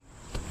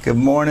Good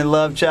morning,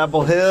 Love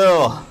Chapel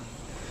Hill.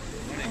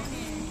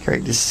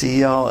 Great to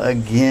see y'all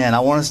again. I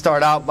want to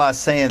start out by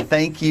saying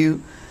thank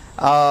you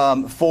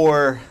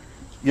for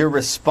your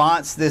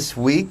response this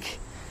week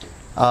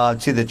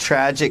to the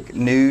tragic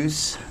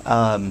news,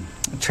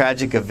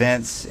 tragic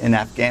events in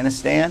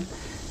Afghanistan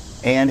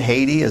and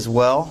Haiti as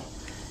well.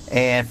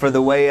 And for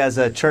the way as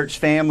a church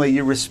family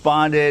you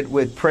responded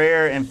with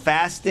prayer and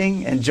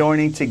fasting and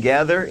joining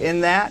together in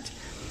that.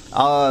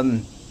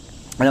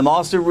 And I'm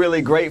also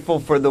really grateful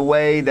for the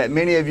way that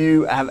many of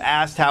you have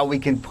asked how we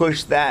can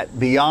push that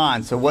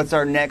beyond. So what's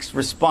our next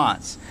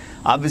response?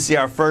 Obviously,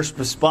 our first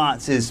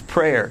response is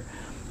prayer.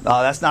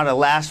 That's not a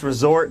last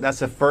resort.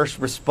 That's a first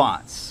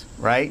response,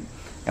 right?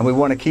 And we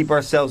want to keep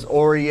ourselves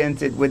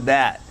oriented with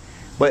that.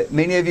 But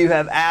many of you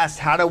have asked,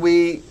 how do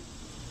we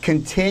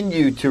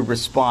continue to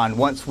respond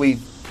once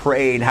we've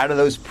prayed? How do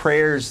those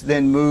prayers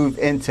then move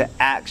into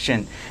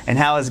action? And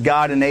how is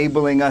God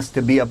enabling us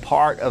to be a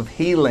part of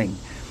healing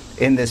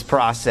in this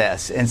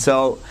process? And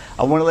so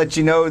I want to let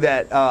you know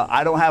that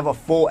I don't have a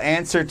full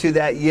answer to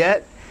that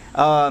yet,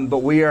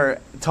 but we are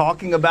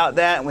talking about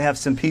that, and we have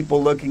some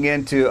people looking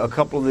into a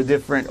couple of the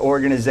different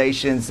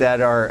organizations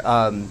that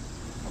are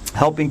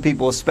helping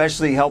people,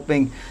 especially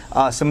helping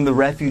some of the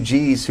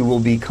refugees who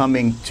will be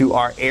coming to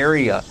our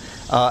area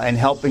and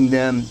helping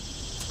them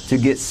to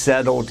get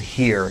settled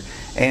here.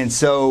 And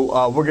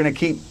so we're going to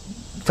keep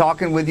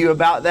talking with you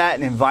about that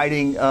and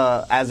inviting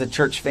as a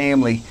church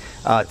family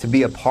to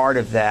be a part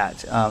of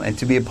that and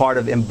to be a part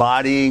of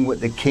embodying what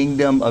the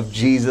kingdom of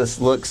Jesus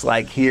looks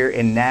like here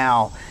and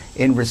now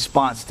in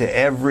response to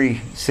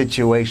every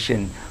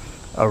situation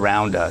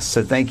around us.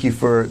 So thank you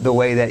for the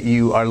way that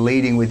you are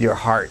leading with your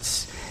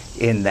hearts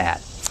in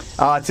that.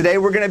 Today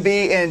we're going to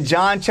be in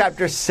John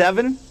chapter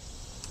 7.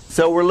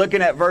 So we're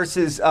looking at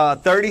verses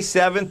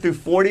 37 through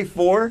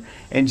 44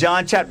 in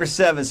John chapter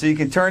 7. So you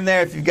can turn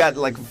there if you've got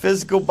like a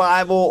physical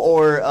Bible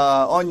or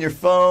on your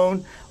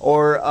phone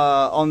or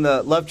on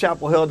the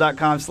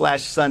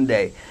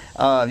lovechapelhill.com/Sunday.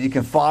 You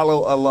can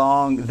follow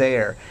along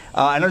there.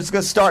 And I'm just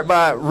going to start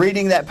by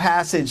reading that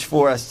passage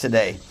for us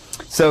today.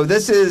 So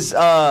this is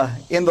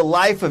in the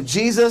life of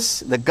Jesus,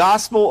 the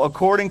gospel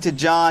according to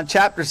John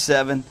chapter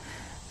 7,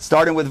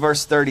 starting with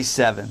verse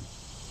 37.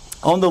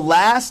 On the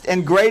last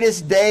and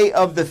greatest day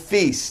of the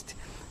feast,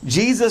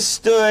 Jesus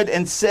stood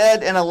and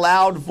said in a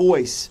loud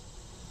voice,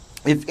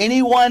 "If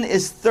anyone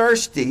is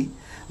thirsty,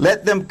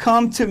 let them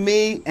come to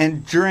me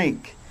and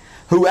drink.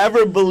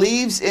 Whoever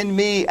believes in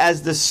me,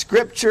 as the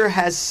scripture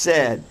has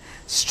said,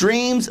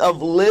 streams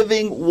of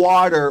living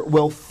water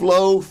will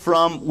flow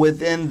from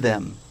within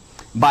them."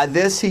 By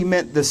this he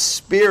meant the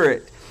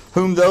Spirit,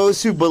 whom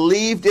those who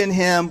believed in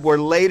him were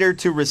later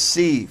to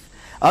receive.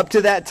 Up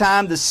to that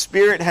time, the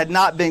Spirit had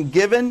not been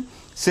given,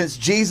 since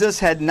Jesus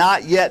had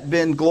not yet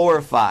been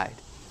glorified.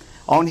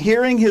 On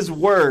hearing his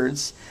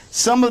words,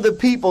 some of the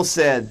people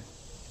said,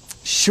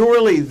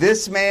 "Surely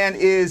this man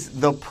is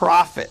the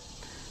prophet."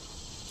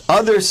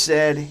 Others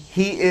said,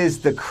 "He is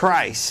the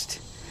Christ."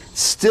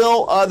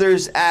 Still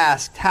others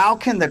asked, "How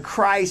can the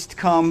Christ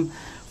come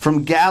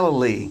from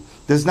Galilee?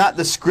 Does not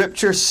the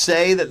scripture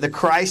say that the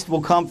Christ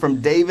will come from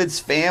David's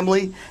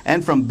family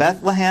and from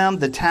Bethlehem,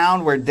 the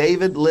town where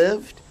David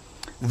lived?"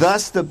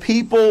 Thus the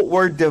people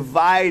were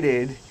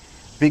divided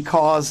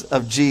because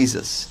of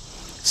Jesus.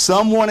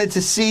 Some wanted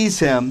to seize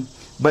him,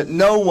 but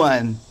no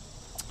one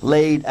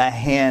laid a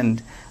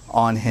hand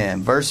on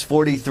him. Verse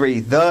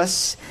 43,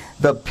 thus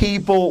the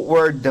people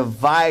were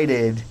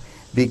divided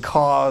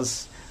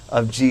because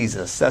of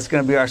Jesus. That's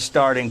going to be our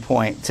starting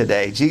point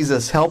today.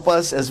 Jesus, help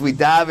us as we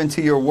dive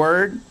into your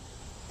word.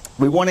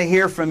 We want to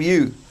hear from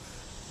you.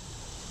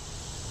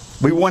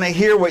 We want to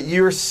hear what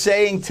you're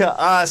saying to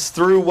us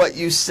through what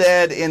you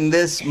said in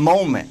this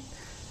moment.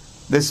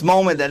 This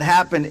moment that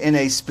happened in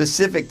a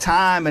specific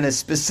time, in a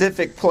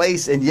specific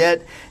place, and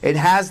yet it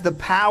has the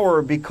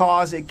power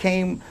because it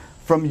came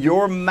from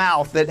your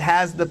mouth, that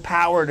has the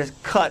power to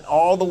cut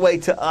all the way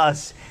to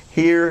us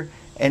here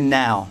and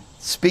now.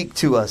 Speak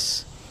to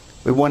us.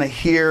 We want to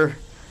hear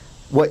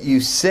what you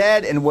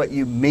said and what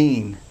you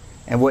mean,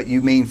 and what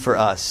you mean for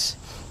us.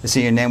 It's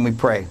in your name we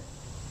pray.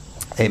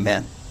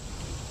 Amen.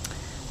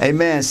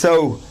 Amen.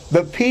 So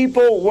the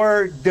people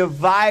were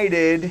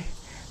divided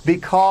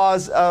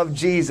because of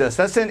Jesus.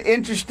 That's an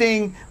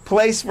interesting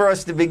place for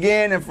us to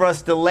begin and for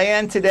us to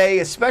land today,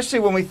 especially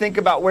when we think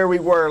about where we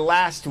were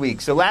last week.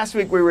 So last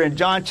week we were in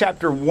John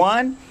chapter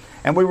 1,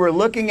 and we were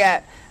looking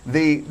at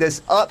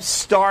this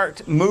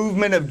upstart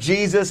movement of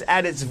Jesus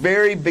at its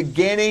very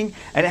beginning,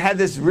 and it had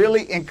this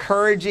really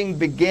encouraging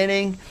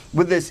beginning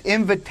with this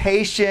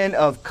invitation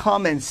of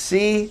come and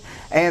see,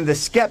 and the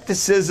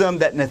skepticism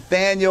that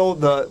Nathanael,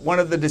 one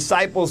of the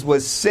disciples,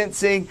 was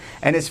sensing,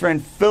 and his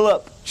friend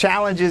Philip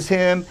challenges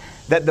him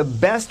that the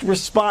best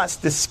response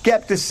to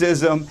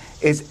skepticism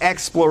is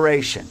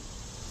exploration,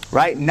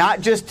 right? Not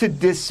just to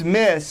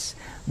dismiss,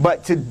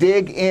 but to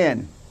dig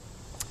in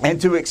and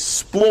to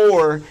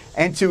explore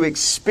and to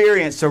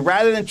experience. So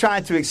rather than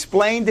trying to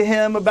explain to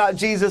him about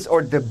Jesus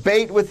or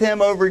debate with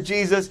him over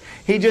Jesus,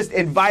 he just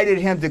invited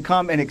him to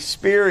come and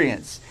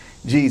experience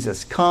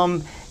Jesus.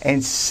 Come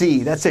and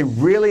see. That's a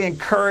really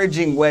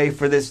encouraging way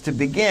for this to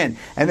begin.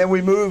 And then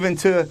we move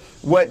into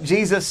what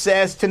Jesus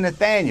says to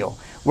Nathanael,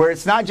 where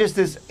it's not just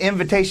this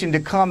invitation to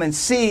come and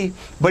see,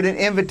 but an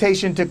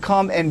invitation to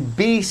come and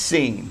be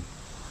seen.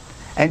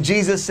 And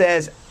Jesus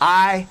says,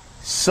 I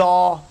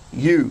saw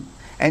you.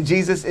 And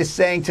Jesus is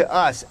saying to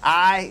us,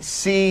 I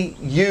see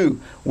you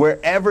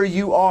wherever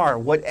you are,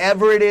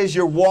 whatever it is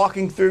you're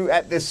walking through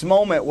at this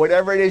moment,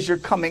 whatever it is you're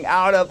coming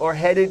out of or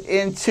headed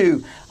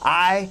into,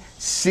 I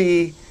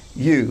see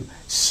you.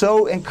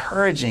 So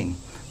encouraging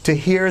to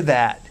hear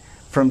that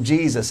from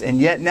Jesus. And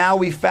yet now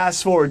we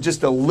fast forward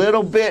just a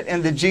little bit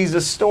in the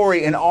Jesus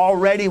story, and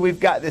already we've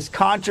got this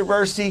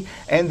controversy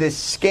and this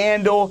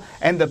scandal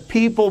and the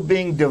people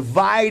being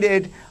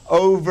divided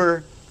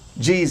over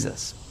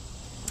Jesus.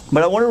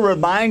 But I want to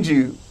remind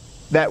you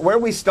that where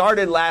we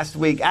started last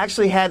week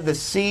actually had the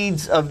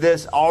seeds of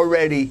this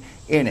already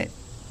in it.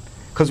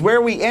 Because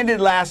where we ended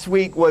last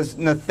week was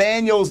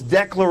Nathanael's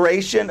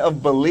declaration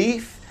of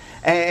belief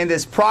and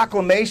his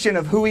proclamation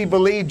of who he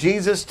believed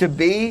Jesus to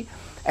be.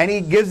 And he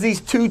gives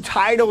these two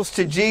titles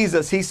to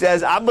Jesus. He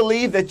says, I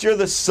believe that you're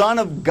the Son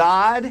of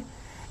God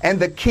and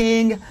the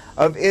King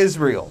of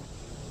Israel.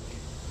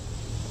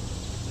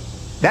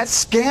 That's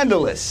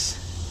scandalous.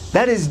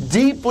 That is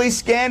deeply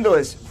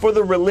scandalous for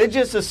the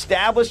religious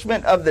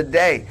establishment of the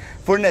day.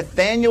 For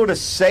Nathanael to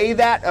say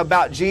that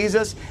about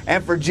Jesus,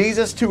 and for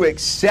Jesus to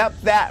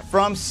accept that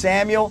from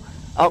Nathanael,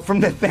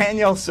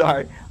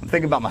 sorry. I'm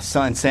thinking about my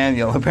son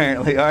Samuel,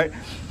 apparently, all right?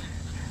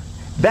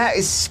 That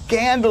is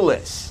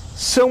scandalous.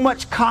 So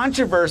much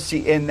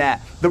controversy in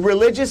that. The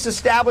religious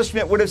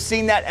establishment would have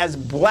seen that as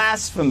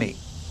blasphemy.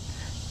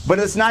 But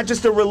it's not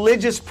just a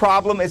religious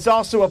problem, it's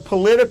also a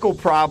political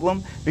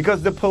problem,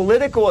 because the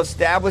political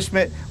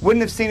establishment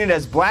wouldn't have seen it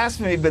as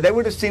blasphemy, but they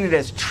would have seen it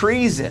as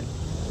treason.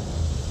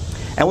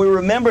 And we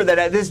remember that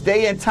at this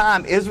day and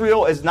time,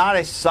 Israel is not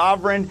a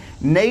sovereign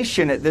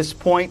nation at this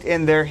point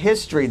in their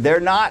history.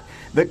 They're not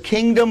the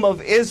kingdom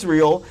of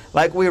Israel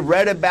like we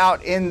read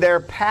about in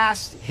their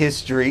past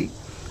history,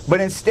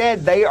 but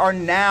instead they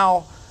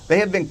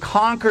have been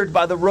conquered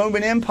by the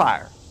Roman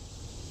Empire.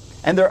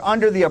 And they're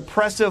under the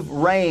oppressive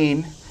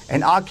reign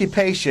and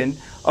occupation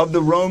of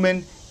the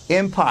Roman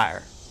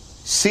Empire.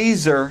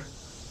 Caesar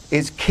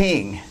is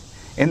king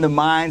in the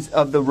minds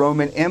of the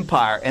Roman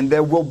Empire, and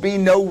there will be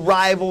no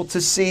rival to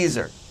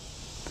Caesar.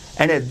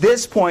 And at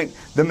this point,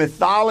 the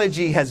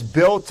mythology has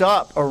built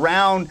up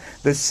around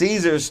the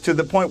Caesars to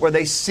the point where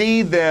they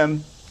see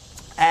them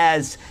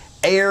as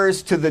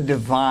heirs to the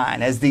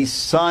divine, as these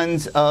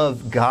sons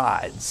of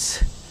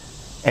gods.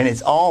 And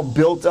it's all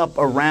built up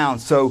around.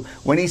 So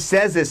when he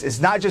says this, it's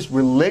not just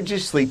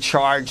religiously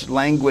charged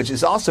language,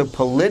 it's also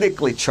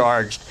politically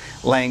charged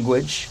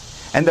language.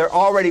 And they're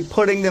already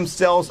putting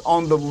themselves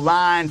on the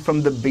line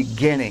from the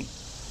beginning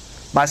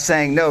by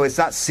saying, no, it's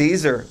not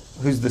Caesar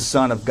who's the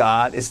Son of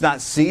God. It's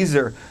not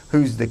Caesar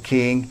who's the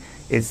king.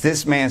 It's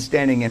this man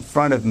standing in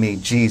front of me,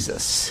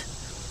 Jesus.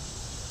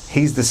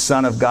 He's the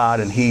Son of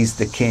God and he's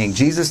the King.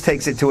 Jesus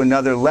takes it to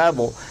another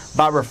level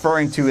by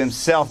referring to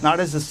himself not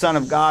as the Son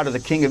of God or the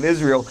King of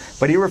Israel,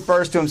 but he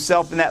refers to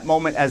himself in that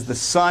moment as the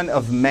Son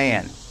of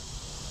Man.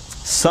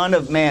 Son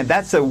of Man.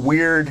 That's a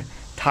weird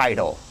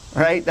title,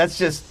 right? That's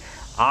just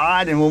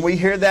odd. And when we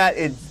hear that,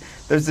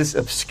 there's this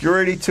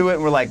obscurity to it.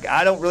 And we're like,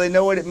 I don't really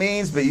know what it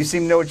means, but you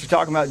seem to know what you're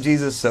talking about,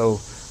 Jesus, so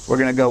we're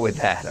going to go with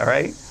that, all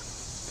right?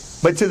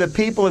 But to the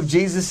people of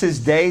Jesus'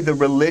 day, the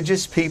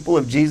religious people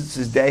of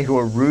Jesus' day who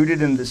are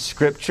rooted in the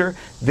Scripture,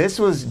 this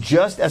was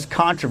just as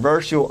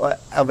controversial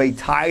of a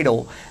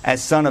title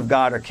as Son of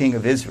God or King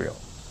of Israel.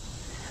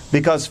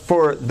 Because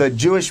for the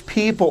Jewish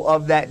people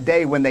of that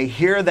day, when they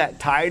hear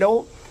that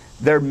title,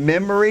 their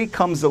memory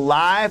comes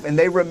alive and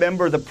they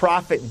remember the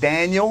prophet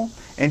Daniel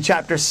in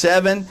chapter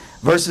 7,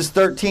 verses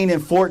 13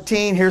 and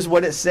 14. Here's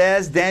what it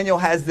says. Daniel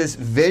has this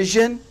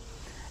vision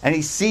and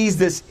he sees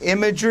this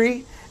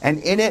imagery. And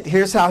in it,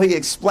 here's how he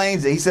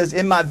explains it. He says,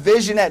 in my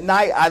vision at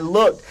night I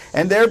looked,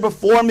 and there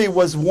before me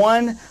was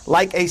one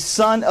like a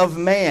son of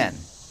man,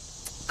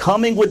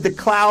 coming with the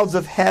clouds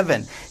of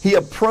heaven. He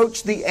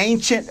approached the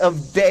Ancient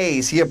of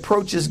Days. He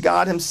approaches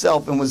God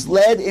himself and was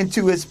led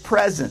into his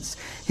presence.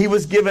 He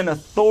was given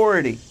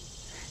authority.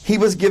 He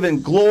was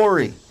given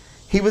glory.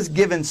 He was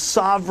given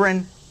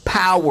sovereign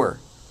power.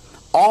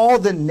 All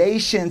the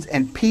nations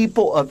and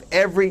people of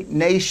every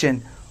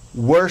nation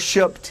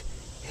worshiped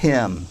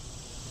him.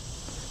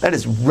 That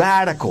is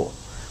radical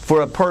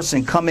for a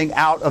person coming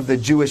out of the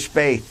Jewish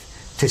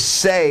faith to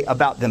say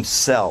about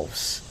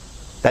themselves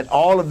that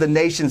all of the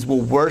nations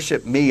will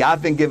worship me.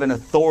 I've been given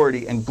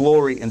authority and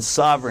glory and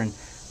sovereign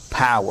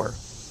power.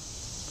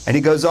 And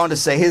he goes on to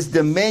say his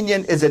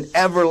dominion is an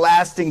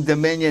everlasting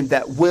dominion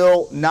that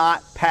will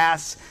not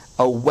pass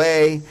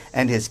away,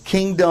 and his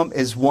kingdom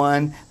is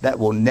one that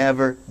will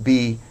never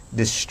be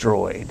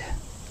destroyed.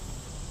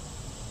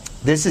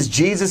 This is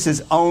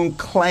Jesus' own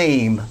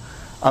claim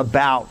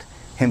about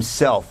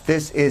himself.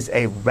 This is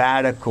a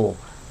radical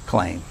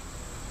claim.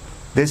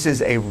 This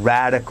is a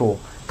radical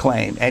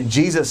claim. And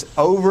Jesus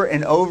over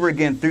and over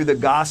again through the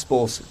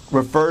Gospels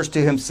refers to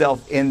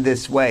himself in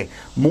this way.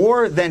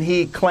 More than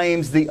he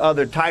claims the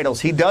other titles.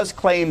 He does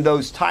claim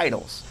those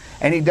titles,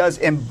 and he does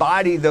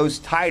embody those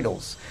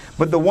titles.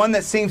 But the one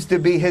that seems to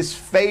be his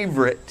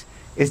favorite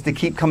is to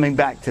keep coming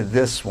back to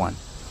this one,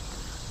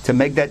 to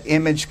make that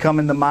image come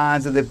in the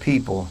minds of the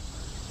people.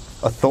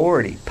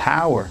 Authority,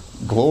 power,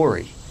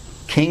 glory,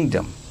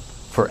 kingdom,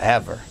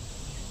 forever.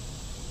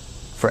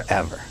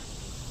 Forever.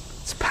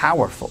 It's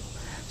powerful.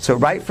 So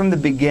right from the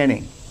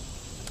beginning,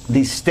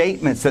 these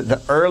statements that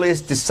the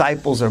earliest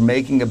disciples are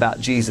making about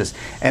Jesus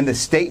and the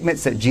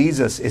statements that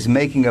Jesus is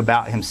making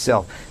about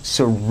himself,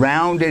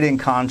 surrounded in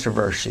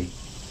controversy.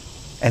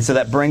 And so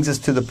that brings us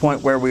to the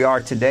point where we are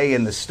today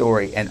in the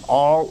story, and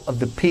all of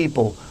the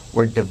people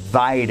were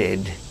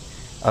divided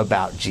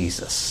about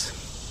Jesus.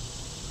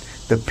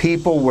 The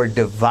people were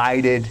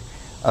divided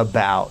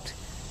about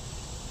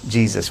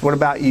Jesus. What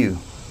about you?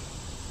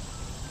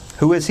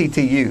 Who is he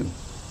to you?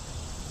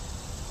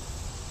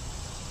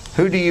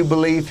 Who do you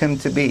believe him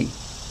to be?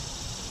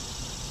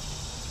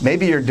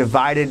 Maybe you're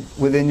divided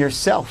within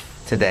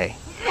yourself today,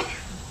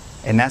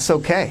 and that's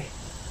okay.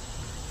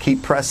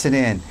 Keep pressing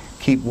in,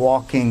 keep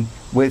walking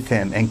with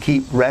him, and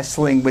keep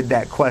wrestling with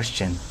that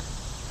question.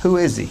 Who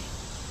is he?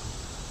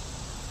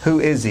 Who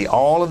is he?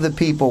 All of the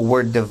people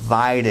were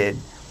divided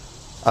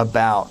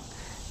about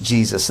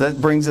Jesus. So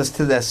that brings us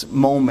to this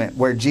moment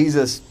where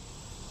Jesus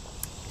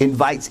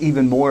invites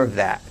even more of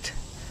that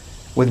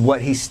with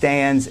what he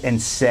stands and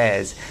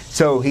says.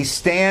 So he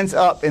stands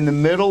up in the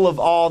middle of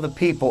all the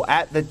people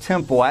at the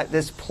temple, at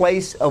this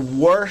place of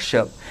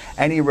worship,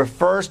 and he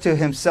refers to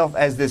himself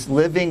as this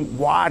living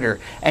water.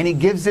 And he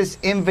gives this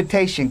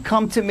invitation,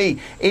 come to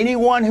me.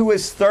 Anyone who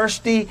is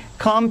thirsty,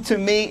 come to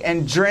me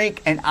and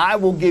drink, and I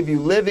will give you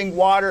living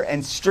water,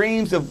 and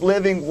streams of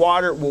living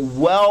water will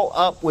well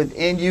up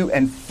within you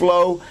and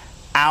flow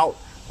out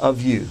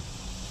of you.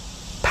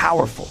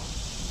 Powerful,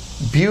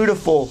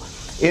 beautiful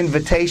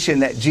invitation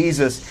that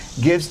Jesus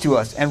gives to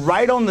us. And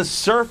right on the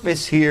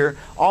surface here,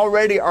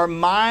 already our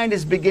mind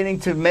is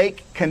beginning to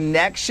make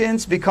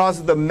connections because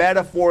of the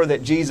metaphor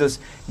that Jesus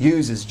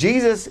uses.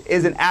 Jesus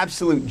is an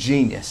absolute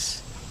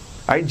genius.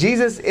 All right,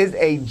 Jesus is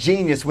a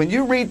genius. When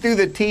you read through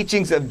the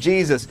teachings of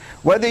Jesus,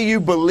 whether you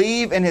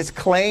believe in his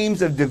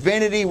claims of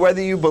divinity,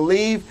 whether you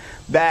believe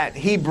that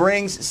he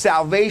brings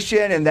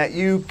salvation and that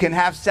you can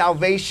have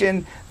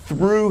salvation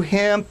through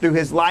him, through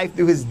his life,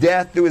 through his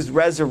death, through his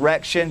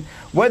resurrection,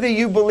 whether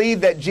you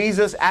believe that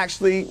Jesus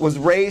actually was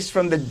raised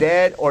from the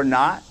dead or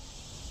not,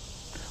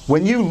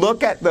 when you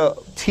look at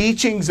the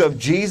teachings of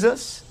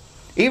Jesus,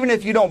 even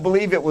if you don't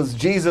believe it was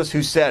Jesus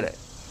who said it,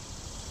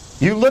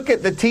 you look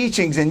at the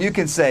teachings and you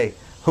can say,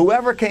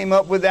 whoever came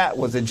up with that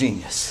was a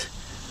genius.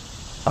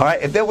 All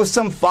right, if there was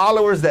some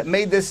followers that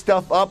made this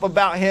stuff up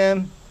about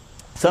him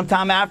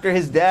sometime after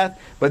his death,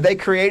 but they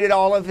created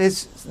all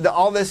this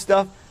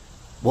stuff,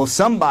 well,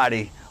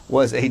 somebody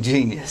was a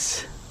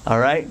genius. All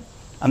right?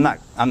 I'm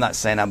not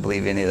saying I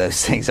believe any of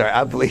those things. All right?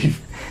 I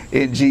believe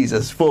in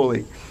Jesus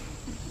fully.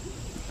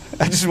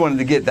 I just wanted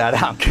to get that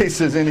out in case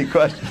there's any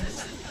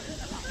questions.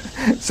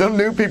 Some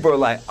new people are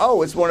like,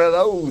 oh, it's one of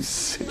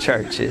those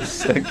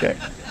churches. Okay.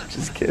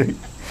 Just kidding.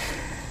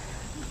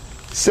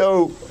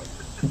 So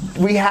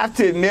we have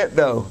to admit,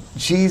 though,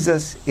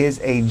 Jesus is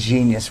a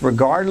genius.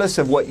 Regardless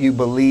of what you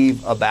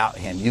believe about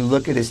him, you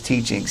look at his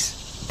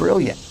teachings,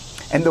 brilliant.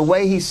 And the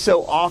way he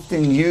so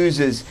often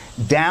uses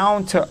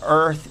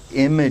down-to-earth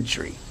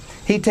imagery.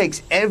 He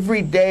takes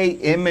everyday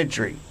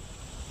imagery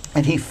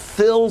and he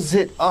fills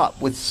it up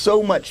with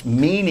so much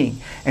meaning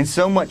and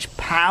so much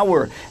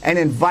power and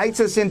invites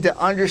us into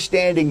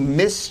understanding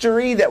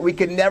mystery that we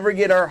can never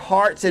get our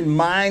hearts and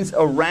minds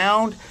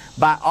around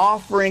by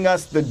offering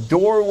us the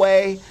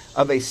doorway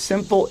of a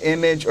simple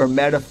image or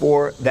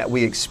metaphor that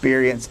we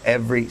experience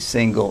every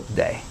single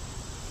day.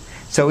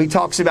 So he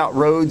talks about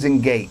roads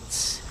and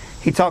gates.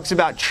 He talks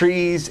about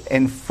trees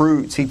and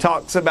fruits. He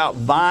talks about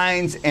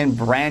vines and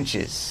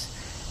branches.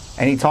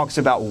 And he talks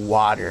about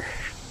water.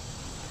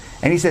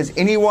 And he says,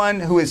 anyone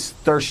who is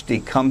thirsty,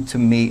 come to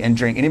me and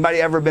drink.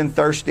 Anybody ever been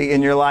thirsty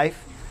in your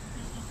life?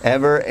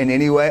 Ever in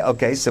any way?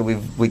 Okay, so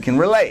we can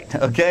relate,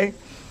 okay?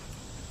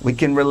 We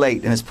can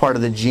relate. And it's part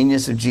of the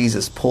genius of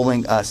Jesus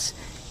pulling us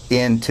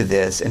into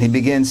this. And he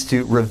begins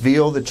to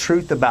reveal the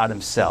truth about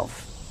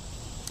himself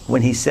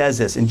when he says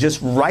this. And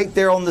just right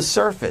there on the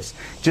surface,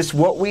 just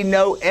what we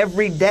know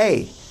every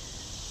day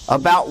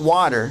about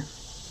water,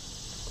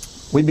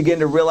 we begin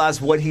to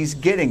realize what he's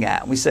getting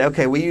at. We say,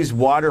 okay, we use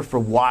water for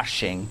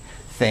washing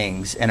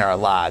things in our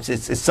lives.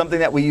 It's something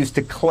that we use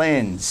to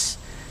cleanse.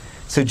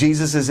 So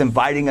Jesus is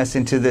inviting us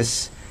into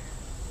this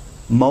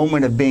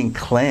moment of being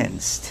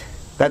cleansed.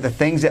 That the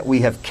things that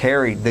we have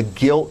carried, the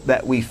guilt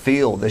that we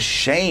feel, the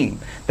shame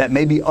that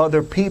maybe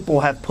other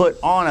people have put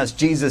on us,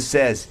 Jesus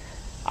says,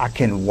 I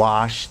can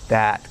wash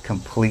that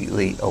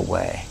completely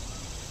away.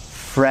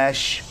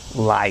 Fresh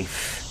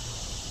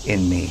life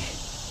in me.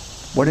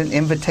 What an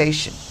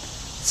invitation.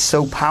 It's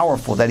so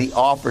powerful that he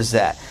offers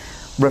that.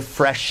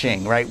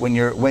 refreshing, right? When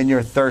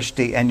you're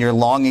thirsty and you're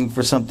longing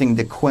for something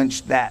to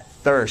quench that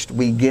thirst,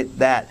 we get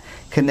that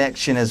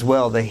connection as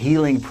well. The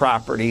healing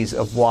properties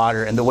of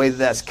water and the way that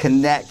that's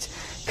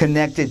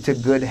connected to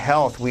good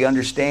health. We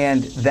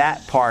understand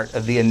that part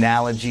of the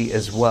analogy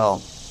as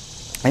well.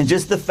 And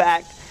just the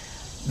fact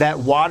that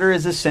water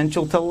is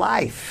essential to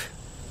life.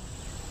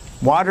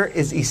 Water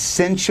is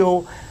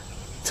essential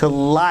to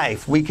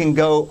life. We can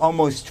go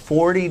almost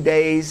 40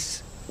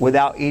 days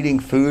without eating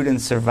food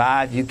and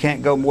survive. You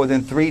can't go more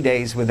than 3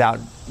 days without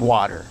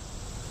water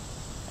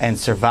and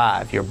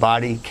survive. Your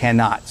body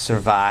cannot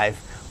survive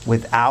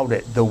without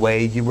it the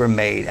way you were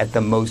made. At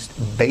the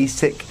most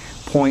basic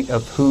point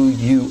of who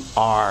you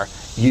are,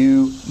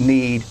 you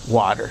need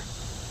water.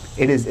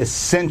 It is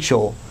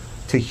essential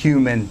to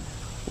human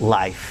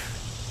life.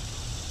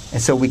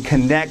 And so we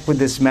connect with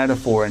this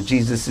metaphor, and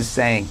Jesus is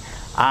saying,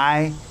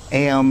 I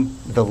am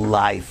the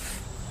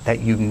life that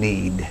you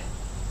need.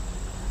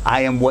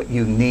 I am what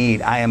you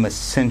need. I am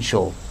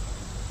essential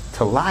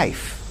to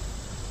life.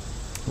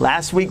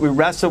 Last week we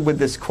wrestled with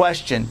this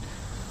question,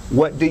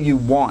 what do you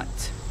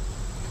want?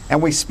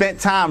 And we spent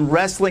time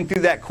wrestling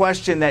through that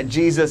question that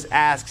Jesus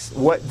asks,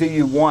 what do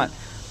you want?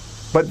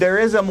 But there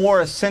is a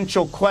more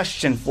essential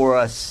question for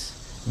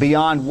us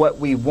beyond what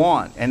we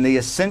want. And the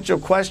essential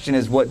question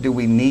is, what do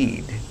we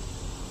need?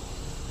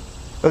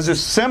 Those are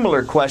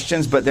similar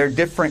questions, but they're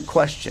different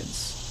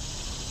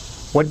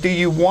questions. What do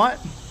you want?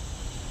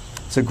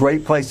 It's a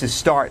great place to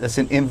start. That's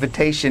an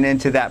invitation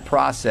into that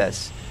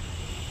process.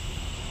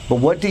 But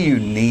what do you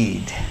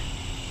need?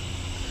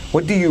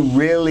 What do you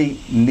really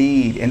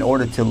need in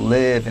order to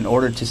live, in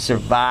order to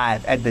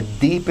survive at the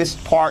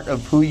deepest part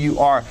of who you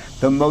are,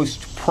 the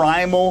most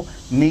primal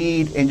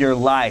need in your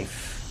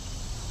life?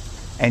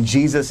 And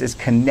Jesus is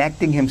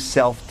connecting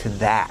himself to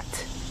that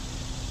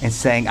and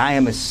saying, I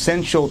am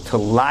essential to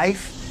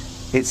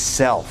life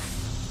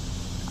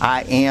itself.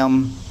 I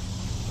am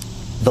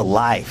the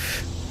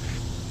life.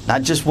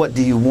 Not just what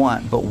do you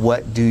want, but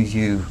what do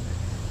you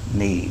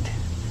need?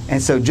 And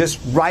so just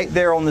right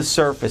there on the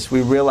surface,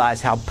 we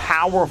realize how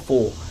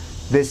powerful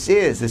this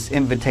is, this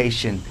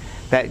invitation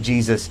that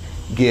Jesus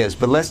gives.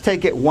 But let's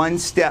take it one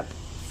step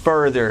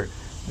further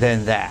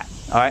than that.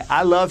 All right,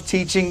 I love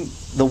teaching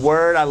the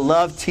Word. I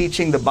love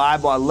teaching the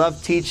Bible. I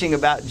love teaching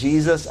about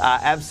Jesus.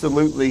 I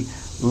absolutely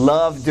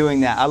love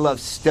doing that. I love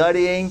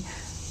studying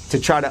to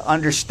try to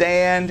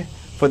understand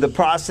for the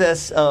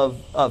process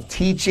of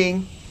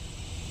teaching.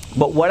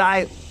 But what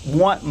I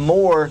want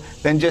more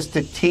than just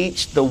to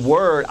teach the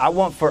Word, I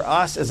want for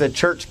us as a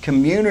church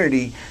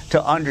community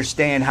to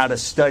understand how to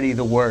study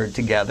the Word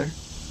together,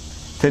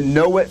 to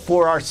know it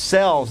for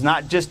ourselves,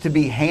 not just to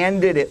be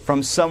handed it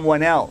from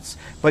someone else,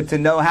 but to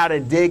know how to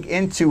dig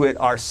into it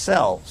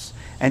ourselves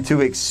and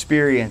to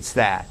experience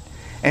that.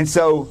 And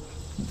so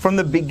from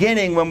the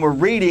beginning, when we're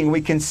reading,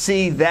 we can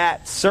see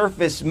that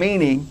surface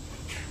meaning.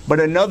 But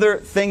another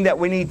thing that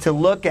we need to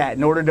look at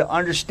in order to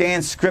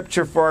understand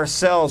Scripture for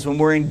ourselves when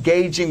we're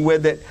engaging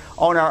with it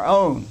on our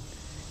own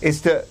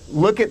is to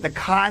look at the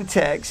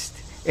context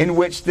in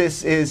which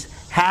this is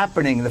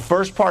happening. The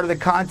first part of the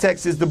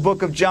context is the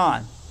book of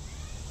John.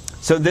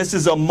 So this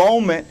is a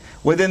moment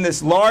within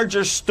this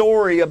larger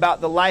story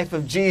about the life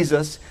of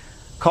Jesus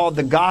called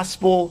the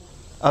Gospel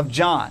of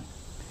John.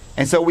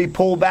 And so we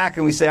pull back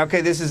and we say,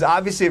 okay, this is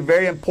obviously a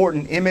very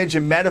important image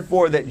and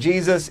metaphor that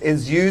Jesus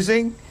is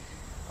using.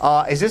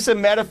 Is this a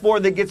metaphor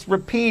that gets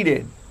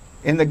repeated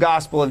in the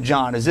Gospel of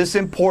John? Is this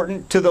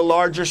important to the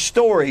larger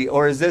story,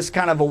 or is this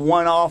kind of a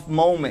one-off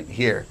moment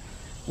here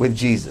with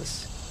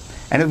Jesus?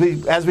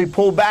 And as we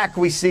pull back,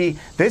 we see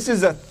this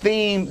is a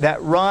theme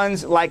that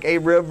runs like a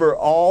river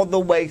all the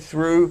way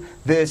through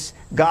this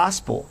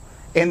Gospel.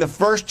 In the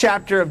first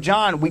chapter of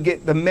John, we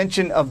get the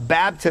mention of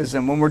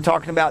baptism when we're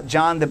talking about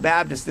John the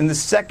Baptist. In the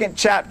second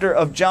chapter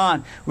of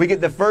John, we get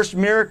the first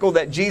miracle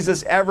that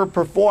Jesus ever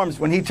performs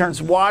when he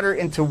turns water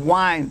into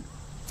wine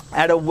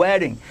at a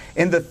wedding.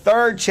 In the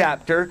third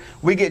chapter,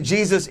 we get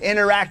Jesus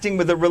interacting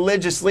with a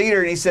religious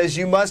leader, and he says,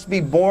 you must be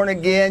born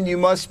again, you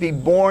must be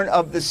born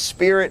of the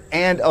Spirit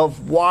and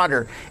of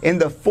water. In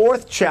the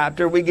fourth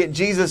chapter, we get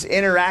Jesus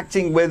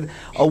interacting with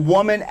a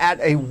woman at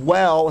a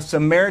well, a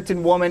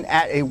Samaritan woman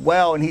at a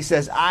well, and he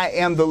says, I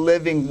am the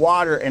living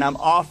water, and I'm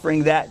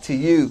offering that to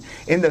you.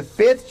 In the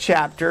fifth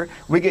chapter,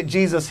 we get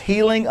Jesus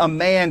healing a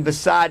man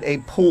beside a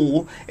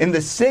pool. In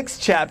the sixth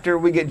chapter,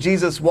 we get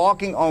Jesus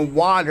walking on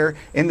water.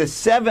 In the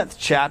seventh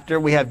chapter,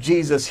 we have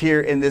Jesus here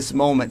in this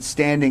moment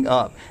standing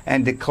up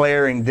and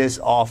declaring this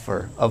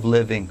offer of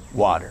living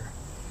water.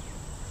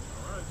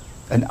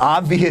 An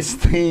obvious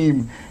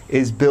theme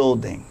is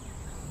building,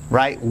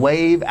 right?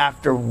 Wave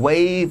after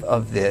wave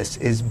of this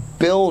is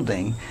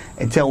building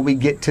until we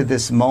get to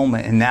this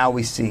moment. And now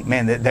we see,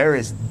 man, that there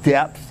is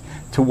depth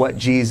to what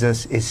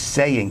Jesus is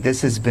saying.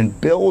 This has been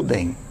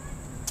building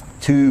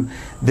to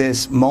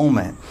this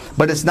moment.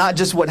 But it's not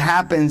just what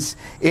happens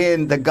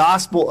in the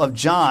Gospel of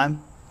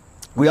John.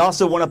 We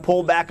also want to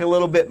pull back a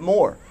little bit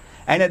more.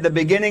 And at the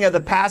beginning of the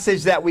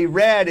passage that we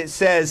read, it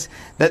says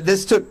that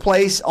this took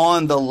place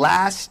on the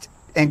last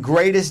and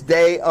greatest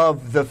day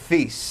of the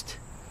feast.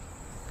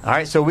 All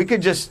right, so we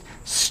could just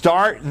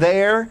start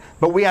there,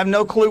 but we have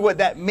no clue what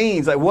that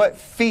means. Like, what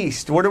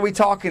feast? What are we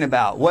talking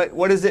about?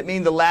 What does it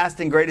mean, the last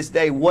and greatest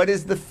day? What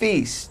is the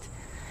feast?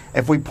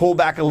 If we pull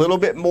back a little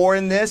bit more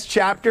in this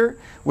chapter,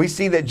 we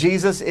see that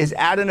Jesus is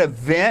at an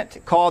event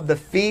called the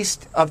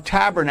Feast of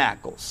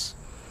Tabernacles.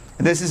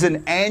 This is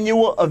an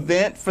annual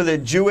event for the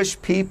Jewish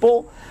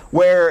people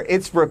where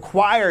it's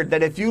required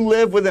that if you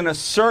live within a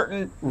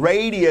certain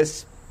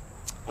radius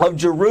of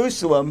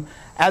Jerusalem,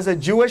 as a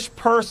Jewish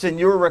person,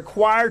 you're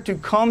required to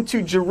come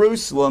to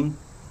Jerusalem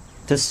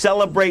to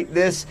celebrate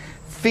this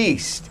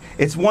feast.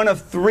 It's one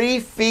of 3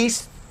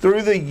 feasts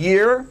through the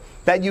year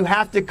that you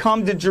have to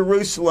come to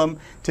Jerusalem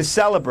to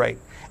celebrate.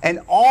 And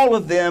all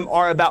of them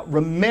are about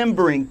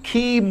remembering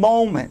key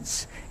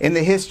moments in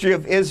the history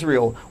of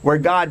Israel where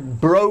God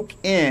broke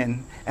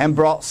in and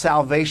brought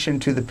salvation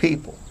to the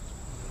people.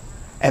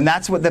 And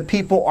that's what the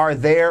people are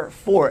there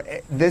for.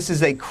 This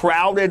is a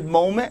crowded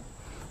moment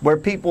where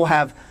people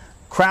have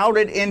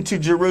crowded into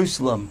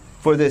Jerusalem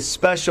for this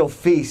special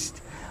feast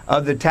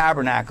of the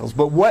tabernacles.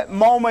 But what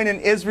moment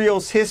in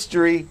Israel's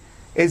history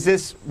is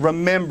this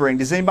remembering?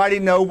 Does anybody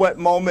know what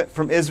moment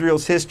from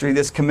Israel's history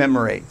this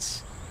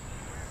commemorates?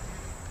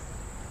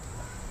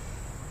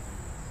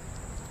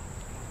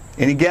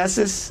 Any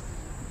guesses?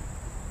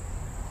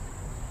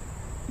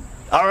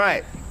 All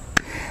right.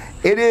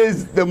 It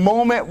is the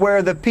moment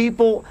where the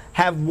people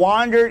have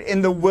wandered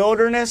in the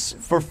wilderness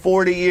for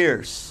 40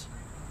 years.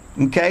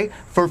 Okay?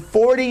 For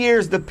 40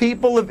 years, the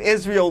people of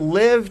Israel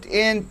lived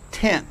in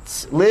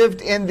tents,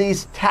 lived in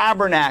these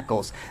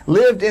tabernacles,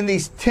 lived in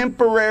these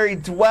temporary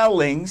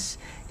dwellings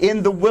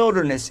in the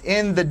wilderness,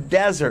 in the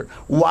desert.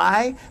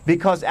 Why?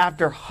 Because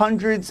after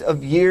hundreds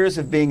of years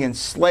of being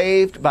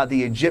enslaved by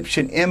the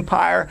Egyptian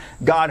Empire,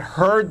 God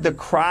heard the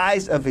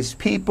cries of His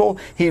people.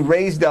 He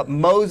raised up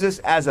Moses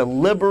as a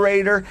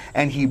liberator,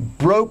 and He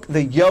broke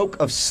the yoke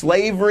of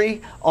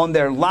slavery on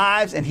their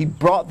lives, and He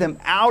brought them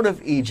out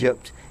of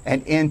Egypt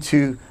and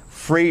into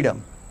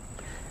freedom.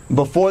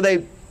 Before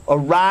they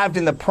arrived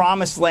in the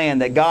promised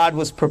land that God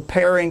was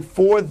preparing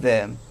for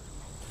them,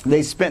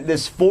 they spent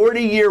this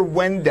 40-year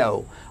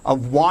window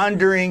of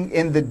wandering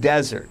in the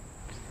desert.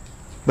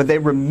 But they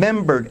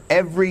remembered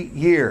every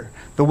year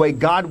the way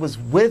God was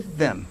with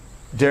them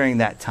during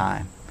that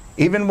time.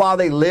 Even while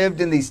they lived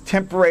in these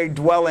temporary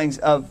dwellings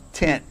of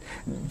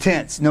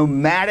tents,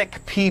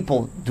 nomadic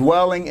people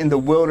dwelling in the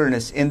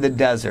wilderness, in the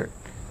desert.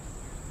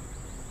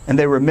 And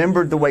they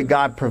remembered the way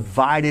God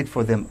provided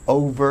for them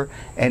over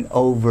and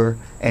over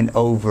and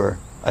over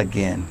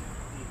again.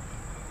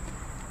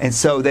 And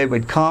so they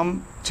would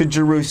come to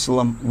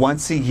Jerusalem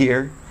once a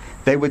year.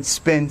 They would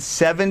spend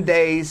 7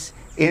 days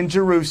in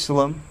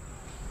Jerusalem.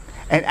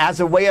 And as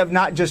a way of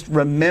not just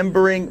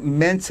remembering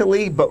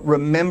mentally, but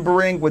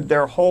remembering with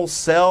their whole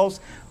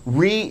selves,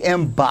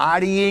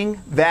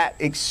 re-embodying that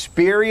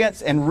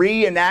experience and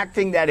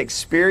reenacting that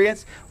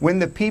experience, when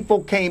the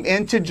people came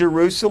into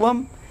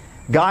Jerusalem,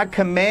 God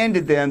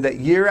commanded them that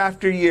year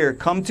after year,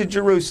 come to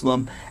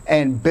Jerusalem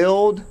and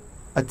build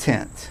a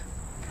tent.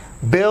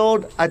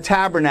 Build a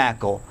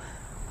tabernacle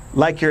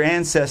like your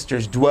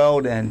ancestors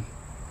dwelled in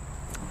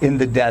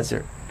the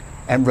desert.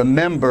 And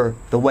remember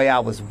the way I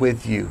was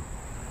with you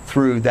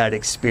through that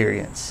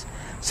experience.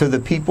 So the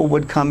people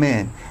would come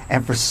in,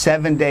 and for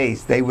 7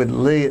 days they would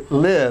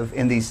live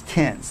in these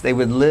tents. They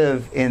would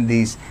live in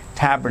these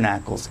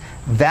tabernacles.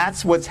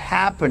 That's what's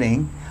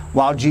happening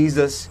while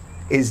Jesus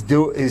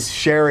is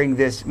sharing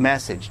this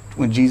message,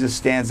 when Jesus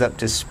stands up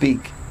to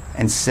speak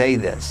and say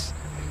this.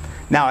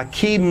 Now, a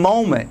key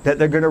moment that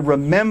they're going to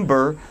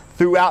remember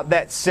throughout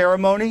that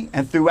ceremony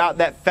and throughout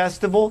that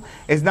festival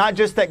is not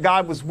just that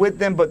God was with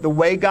them, but the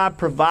way God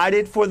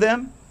provided for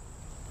them.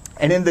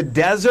 And in the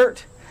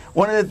desert,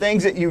 one of the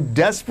things that you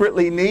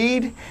desperately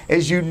need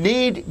is you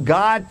need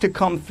God to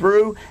come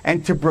through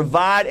and to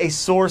provide a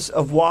source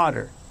of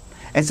water.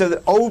 And so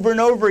that over and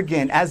over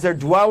again, as they're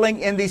dwelling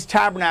in these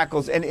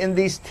tabernacles and in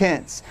these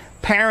tents,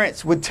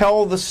 parents would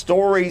tell the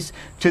stories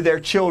to their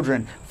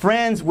children.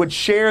 Friends would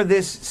share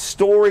this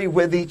story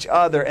with each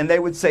other, and they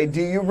would say,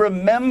 do you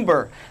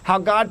remember how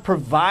God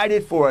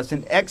provided for us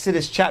in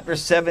Exodus chapter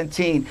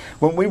 17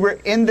 when we were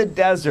in the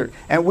desert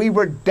and we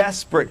were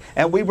desperate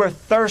and we were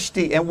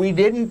thirsty and we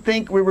didn't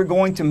think we were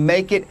going to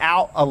make it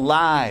out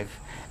alive?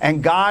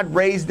 And God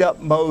raised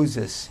up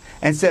Moses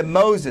and said,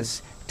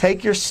 Moses,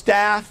 take your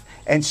staff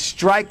and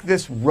strike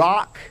this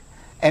rock,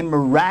 and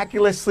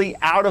miraculously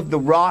out of the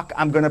rock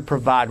I'm going to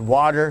provide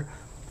water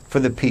for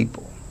the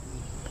people.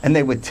 And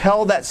they would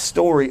tell that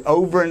story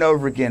over and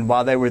over again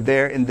while they were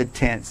there in the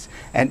tents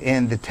and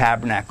in the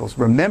tabernacles.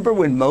 Remember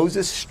when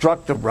Moses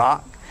struck the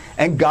rock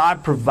and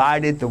God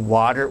provided the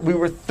water? We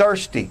were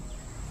thirsty.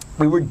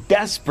 We were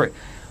desperate.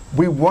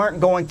 We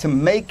weren't going to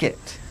make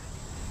it.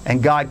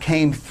 And God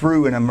came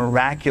through in a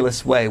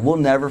miraculous way. We'll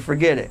never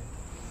forget it.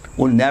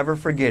 We'll never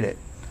forget it.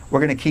 We're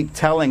going to keep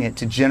telling it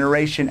to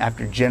generation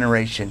after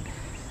generation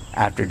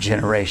after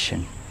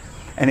generation.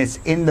 And it's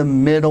in the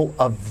middle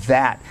of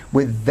that,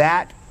 with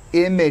that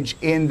image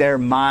in their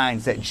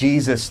minds, that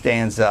Jesus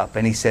stands up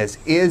and He says,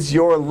 is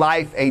your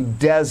life a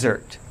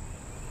desert?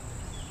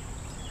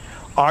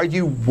 Are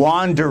you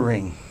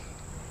wandering?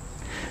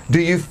 Do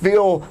you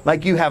feel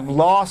like you have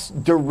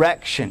lost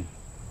direction?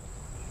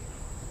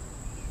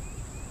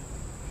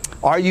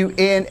 Are you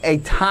in a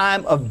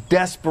time of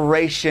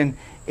desperation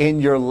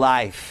in your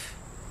life?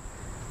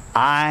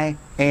 I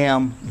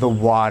am the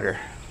water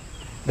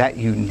that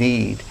you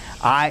need.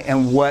 I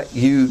am what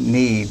you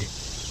need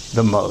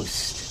the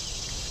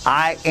most.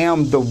 I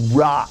am the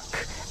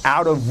rock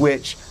out of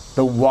which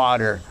the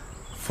water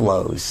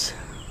flows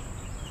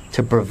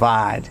to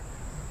provide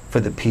for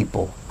the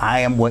people.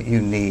 I am what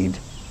you need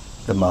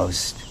the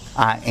most.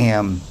 I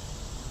am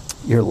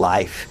your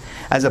life.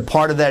 As a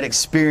part of that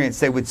experience,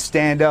 they would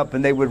stand up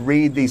and they would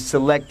read these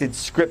selected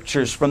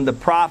scriptures from the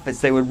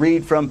prophets. They would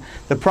read from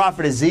the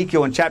prophet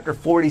Ezekiel in chapter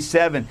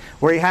 47,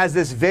 where he has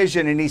this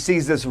vision and he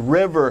sees this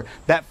river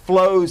that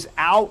flows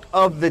out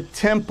of the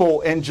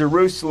temple in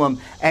Jerusalem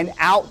and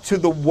out to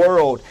the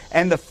world.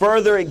 And the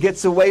further it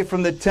gets away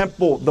from the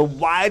temple, the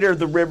wider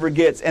the river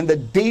gets and the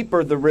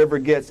deeper the river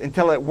gets,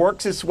 until it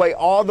works its way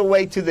all the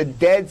way to the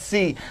Dead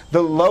Sea,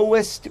 the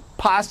lowest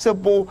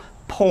possible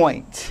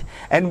point.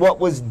 And what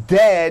was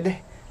dead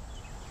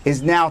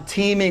is now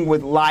teeming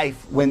with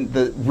life when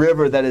the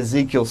river that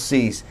Ezekiel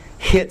sees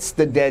hits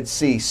the Dead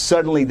Sea.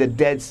 Suddenly the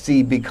Dead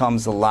Sea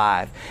becomes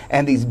alive.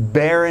 And these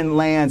barren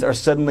lands are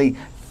suddenly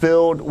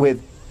filled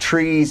with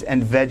trees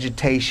and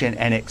vegetation,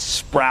 and it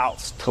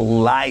sprouts to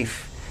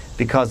life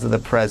because of the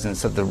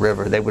presence of the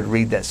river. They would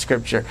read that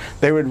scripture.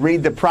 They would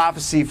read the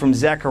prophecy from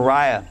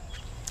Zechariah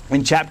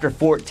in chapter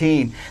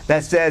 14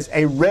 that says,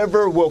 a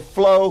river will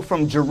flow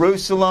from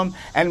Jerusalem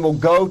and will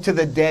go to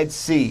the Dead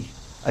Sea.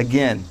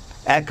 Again,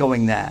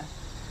 echoing that.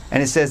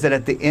 And it says that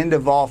at the end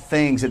of all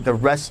things, at the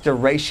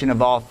restoration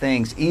of all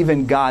things,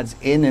 even God's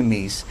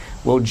enemies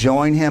will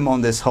join him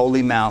on this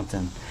holy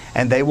mountain,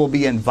 and they will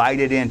be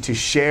invited in to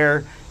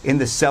share in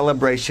the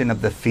celebration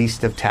of the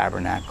Feast of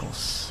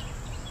Tabernacles.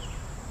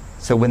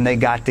 So when they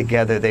got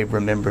together, they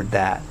remembered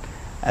that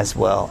as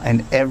well.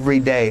 And every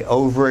day,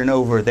 over and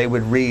over, they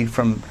would read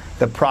from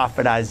the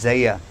prophet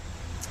Isaiah,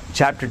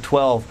 chapter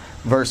 12,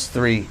 verse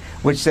 3,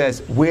 which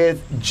says,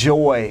 with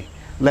joy,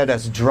 let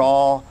us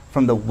draw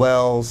from the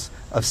wells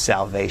of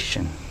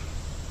salvation.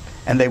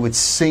 And they would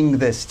sing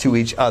this to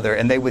each other,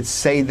 and they would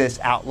say this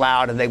out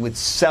loud, and they would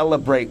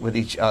celebrate with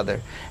each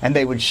other, and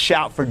they would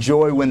shout for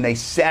joy when they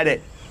said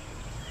it.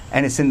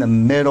 And it's in the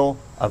middle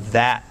of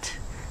that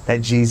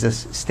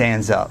Jesus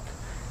stands up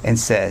and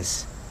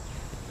says,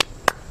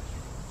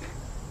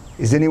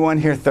 is anyone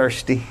here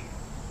thirsty?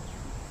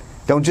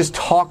 Don't just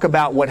talk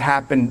about what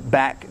happened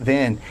back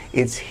then.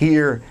 It's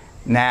here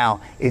now.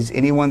 Is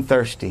anyone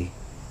thirsty?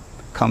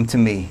 Come to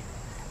me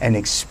and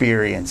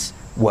experience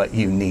what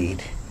you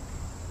need.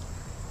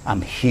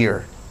 I'm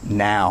here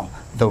now.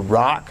 The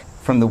rock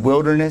from the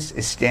wilderness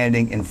is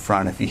standing in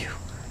front of you,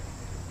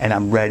 and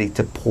I'm ready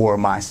to pour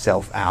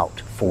myself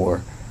out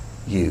for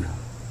you.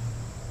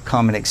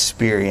 Come and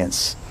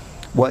experience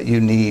what you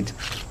need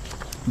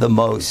the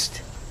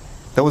most.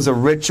 There was a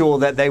ritual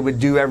that they would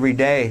do every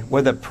day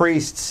where the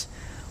priests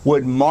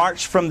would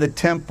march from the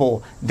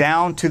temple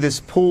down to this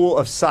pool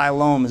of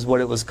Siloam, is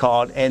what it was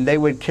called, and they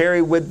would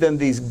carry with them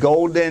these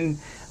golden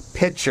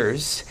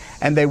pitchers,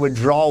 and they would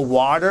draw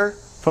water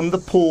from the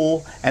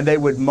pool, and they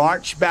would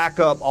march back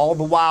up. All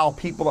the while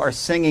people are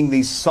singing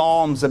these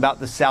psalms about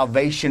the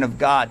salvation of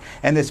God.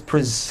 And this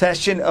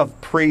procession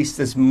of priests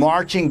is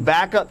marching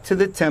back up to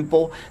the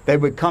temple. They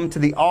would come to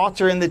the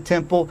altar in the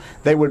temple.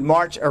 They would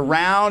march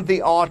around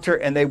the altar,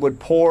 and they would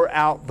pour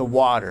out the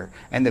water.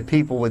 And the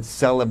people would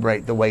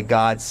celebrate the way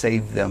God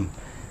saved them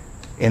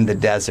in the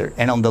desert.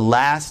 And on the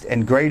last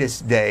and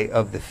greatest day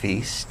of the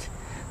feast,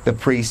 the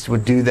priest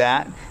would do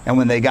that, and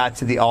when they got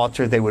to the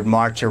altar, they would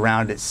march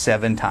around it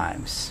 7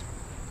 times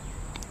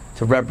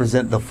to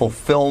represent the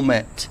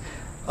fulfillment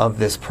of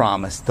this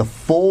promise, the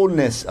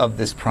fullness of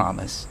this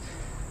promise,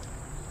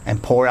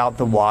 and pour out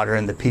the water,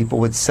 and the people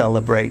would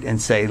celebrate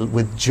and say,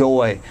 with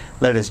joy,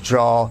 let us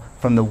draw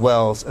from the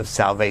wells of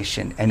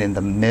salvation. And in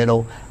the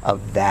middle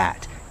of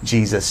that,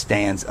 Jesus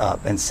stands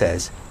up and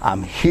says,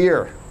 I'm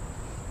here.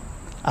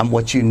 I'm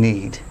what you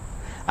need.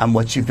 I'm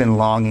what you've been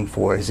longing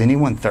for. Is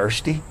anyone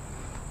thirsty?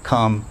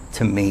 Come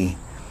to me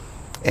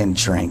and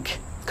drink.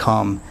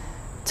 Come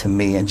to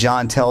me. And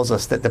John tells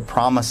us that the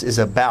promise is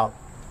about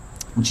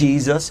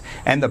Jesus,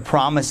 and the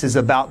promise is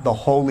about the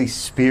Holy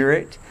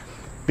Spirit,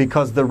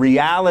 because the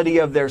reality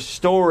of their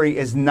story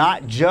is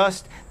not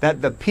just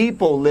that the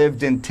people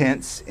lived in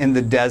tents in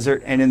the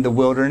desert and in the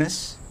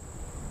wilderness,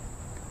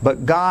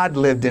 but God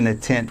lived in a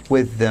tent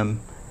with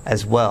them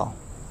as well.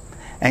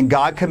 And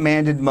God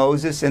commanded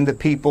Moses and the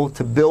people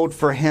to build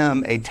for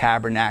him a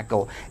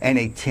tabernacle and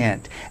a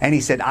tent. And he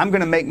said, I'm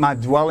going to make my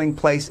dwelling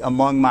place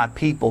among my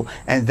people.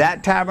 And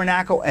that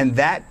tabernacle and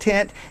that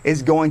tent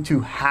is going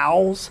to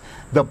house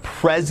the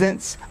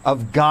presence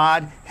of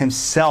God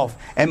himself.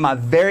 And my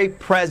very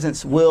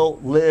presence will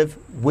live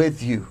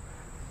with you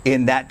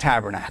in that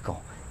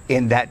tabernacle,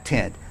 in that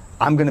tent.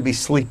 I'm going to be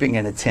sleeping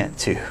in a tent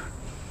too.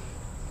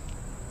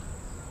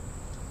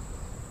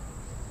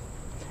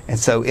 And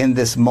so in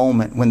this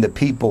moment, when the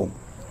people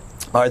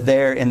are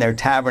there in their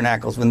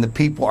tabernacles, when the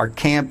people are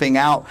camping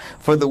out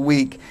for the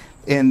week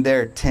in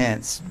their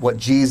tents, what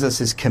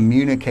Jesus is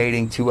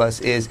communicating to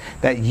us is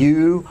that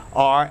you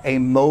are a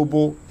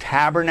mobile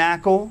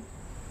tabernacle.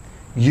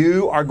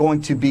 You are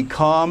going to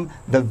become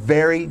the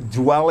very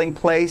dwelling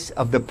place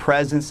of the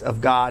presence of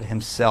God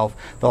Himself.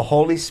 The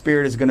Holy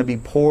Spirit is going to be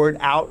poured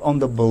out on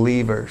the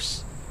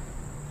believers,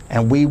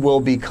 and we will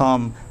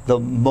become the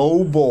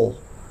mobile,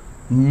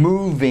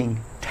 moving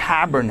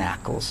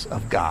tabernacles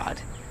of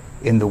God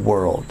in the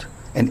world.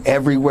 And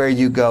everywhere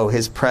you go,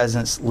 His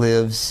presence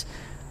lives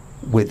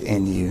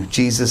within you.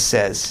 Jesus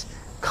says,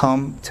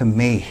 "Come to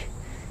me,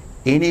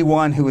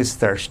 anyone who is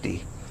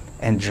thirsty,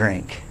 and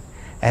drink.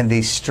 And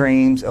these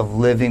streams of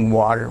living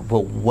water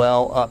will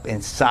well up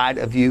inside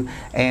of you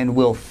and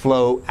will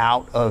flow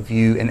out of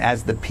you." And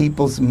as the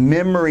people's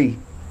memory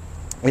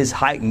is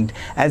heightened,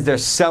 as their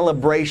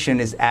celebration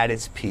is at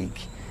its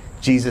peak,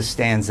 Jesus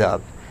stands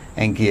up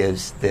and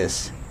gives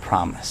this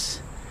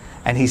promise.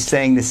 And He's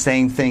saying the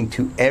same thing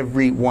to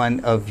every one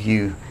of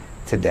you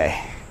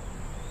today.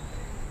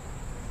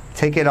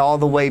 Take it all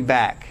the way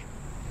back.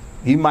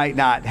 You might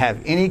not have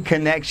any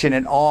connection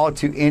at all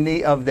to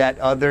any of that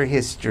other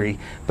history,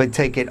 but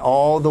take it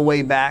all the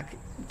way back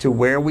to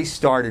where we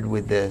started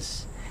with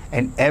this.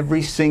 And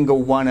every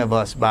single one of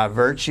us, by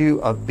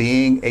virtue of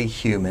being a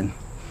human,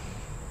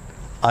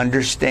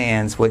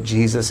 understands what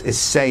Jesus is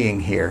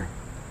saying here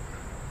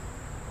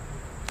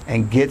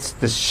and gets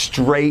the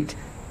straight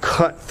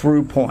cut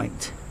through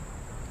point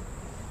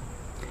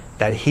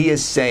that He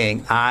is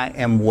saying, I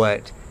am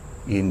what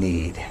you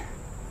need.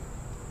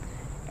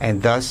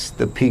 And thus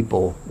the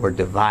people were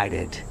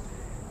divided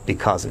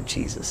because of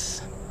Jesus.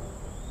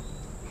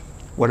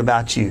 What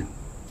about you?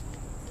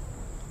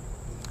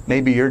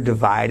 Maybe you're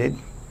divided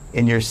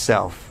in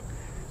yourself,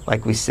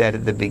 like we said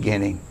at the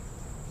beginning.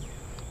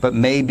 But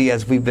maybe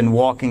as we've been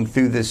walking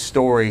through this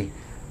story,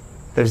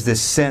 there's this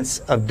sense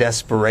of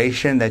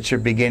desperation that you're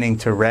beginning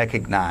to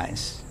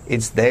recognize.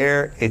 It's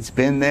there, it's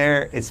been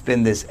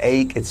this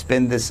ache, it's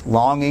been this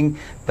longing,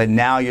 but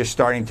now you're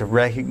starting to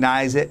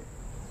recognize it.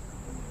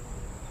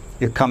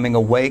 You're coming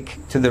awake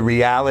to the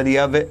reality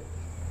of it.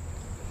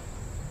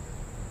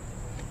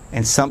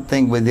 And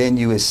something within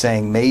you is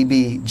saying,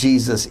 maybe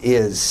Jesus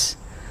is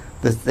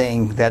the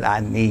thing that I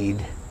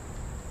need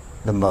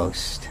the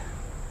most.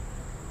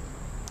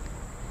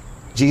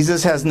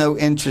 Jesus has no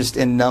interest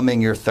in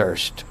numbing your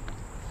thirst.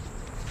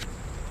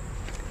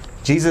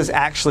 Jesus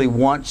actually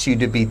wants you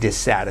to be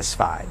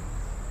dissatisfied.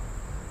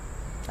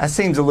 That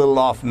seems a little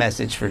off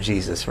message for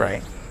Jesus,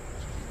 right?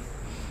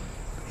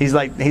 He's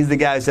the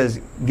guy who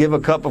says, give a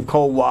cup of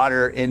cold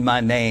water in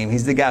my name.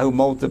 He's the guy who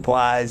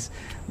multiplies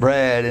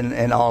bread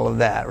and all of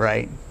that,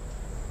 right?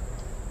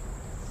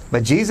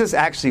 But Jesus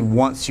actually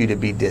wants you to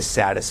be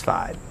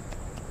dissatisfied.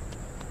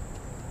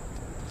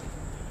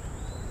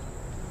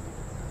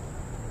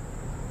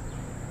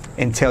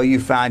 Until you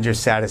find your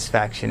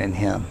satisfaction in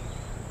Him.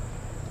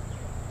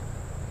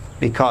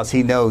 Because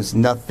He knows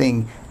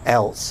nothing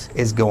else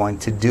is going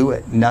to do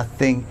it.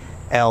 Nothing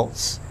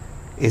else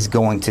is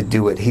going to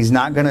do it. He's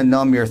not going to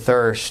numb your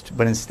thirst,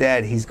 but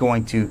instead He's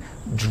going to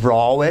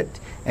draw it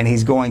and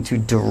He's going to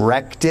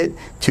direct it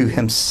to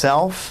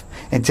Himself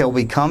until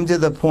we come to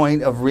the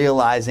point of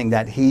realizing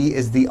that He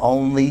is the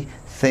only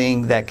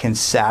thing that can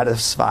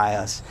satisfy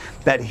us.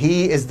 That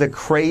He is the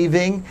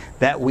craving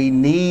that we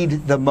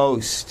need the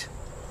most.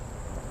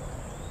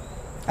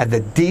 At the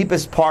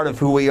deepest part of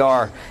who we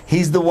are,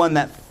 He's the one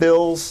that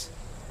fills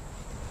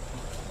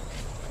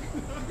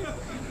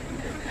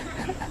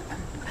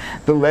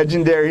the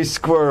legendary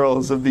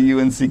squirrels of the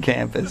UNC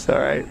campus. All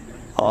right.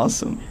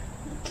 Awesome.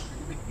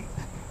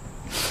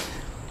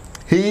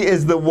 He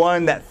is the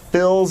one that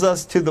fills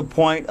us to the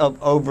point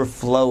of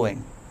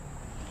overflowing.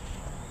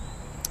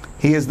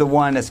 He is the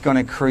one that's going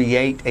to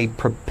create a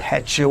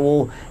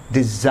perpetual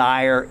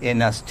desire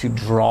in us to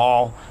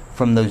draw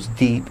from those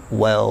deep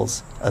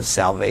wells of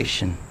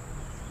salvation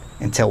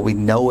until we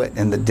know it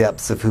in the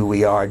depths of who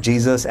we are.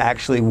 Jesus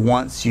actually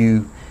wants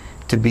you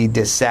to be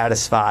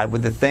dissatisfied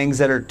with the things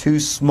that are too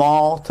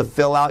small to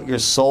fill out your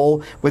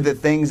soul, with the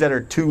things that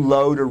are too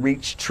low to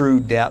reach true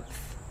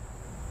depth.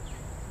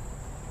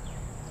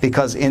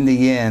 Because in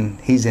the end,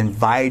 He's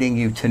inviting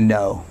you to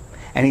know,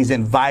 and He's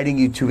inviting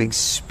you to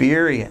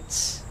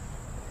experience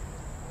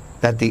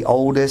that the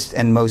oldest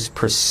and most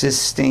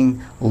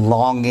persisting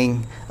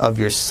longing of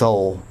your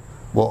soul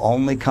will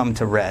only come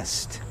to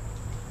rest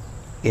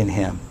in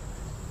Him.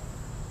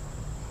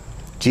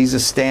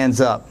 Jesus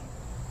stands up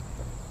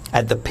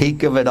at the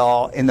peak of it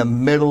all, in the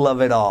middle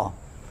of it all,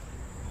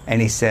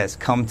 and He says,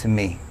 come to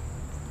me,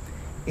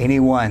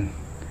 anyone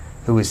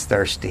who is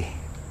thirsty,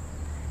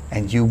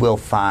 and you will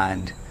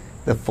find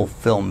the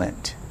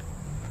fulfillment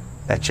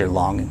that you're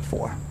longing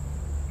for.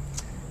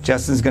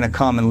 Justin's going to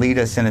come and lead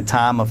us in a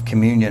time of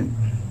communion.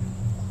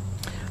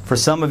 For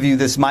some of you,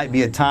 this might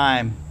be a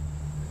time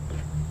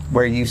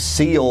where you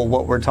seal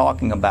what we're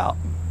talking about.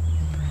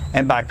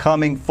 And by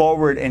coming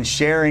forward and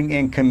sharing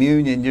in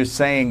communion, you're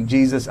saying,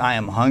 Jesus, I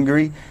am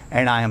hungry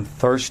and I am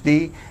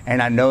thirsty,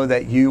 and I know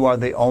that you are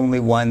the only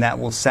one that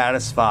will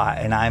satisfy,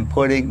 and I am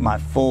putting my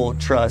full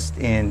trust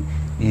in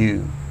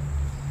you.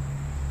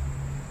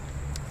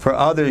 For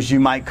others, you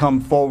might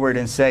come forward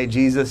and say,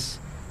 Jesus,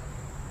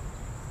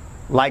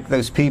 like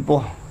those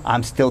people,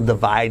 I'm still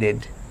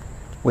divided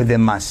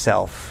within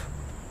myself.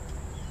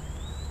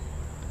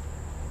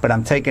 But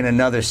I'm taking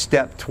another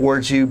step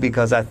towards you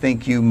because I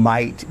think you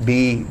might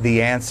be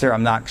the answer.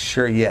 I'm not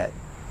sure yet,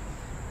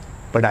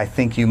 but I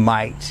think you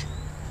might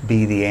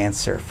be the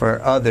answer.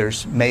 For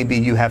others, maybe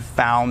you have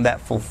found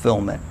that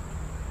fulfillment.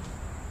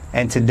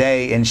 And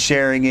today, in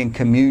sharing in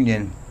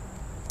communion,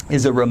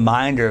 is a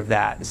reminder of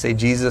that. To say,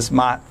 Jesus,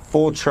 my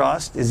full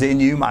trust is in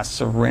you. My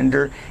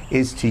surrender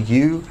is to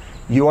you.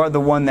 You are the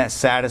one that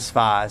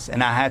satisfies.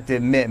 And I have to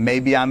admit,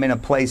 maybe I'm in a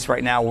place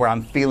right now where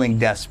I'm feeling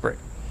desperate.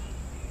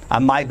 I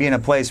might be in a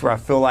place where I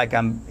feel like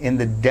I'm in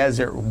the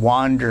desert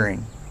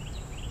wandering.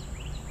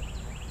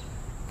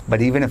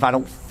 But even if I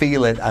don't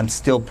feel it, I'm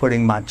still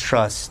putting my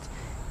trust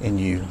in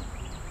you.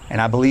 And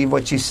I believe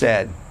what you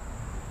said.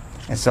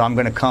 And so I'm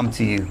going to come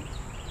to you.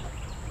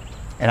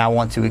 And I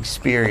want to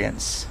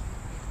experience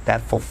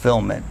that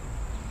fulfillment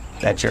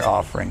that you're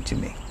offering to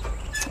me.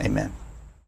 Amen.